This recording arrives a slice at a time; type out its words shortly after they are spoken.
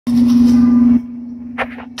Hey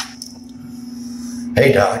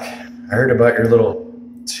Doc, I heard about your little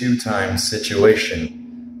two-time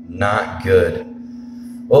situation. Not good.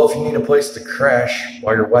 Well, if you need a place to crash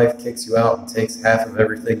while your wife kicks you out and takes half of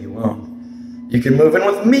everything you own, you can move in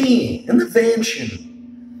with me in the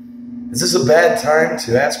Vanshin. Is this a bad time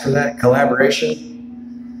to ask for that collaboration?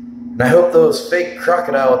 And I hope those fake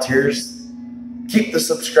crocodile tears keep the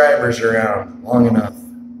subscribers around long enough.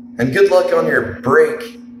 And good luck on your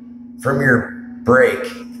break from your break,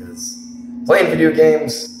 because playing video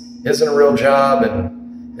games isn't a real job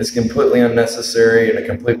and it's completely unnecessary and a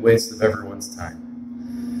complete waste of everyone's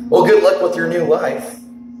time. Well, good luck with your new life.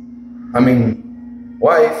 I mean,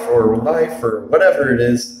 wife or life or whatever it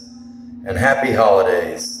is, and happy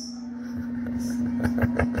holidays.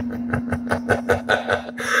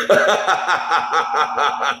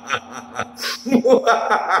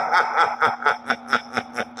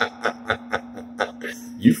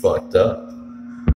 You fucked up.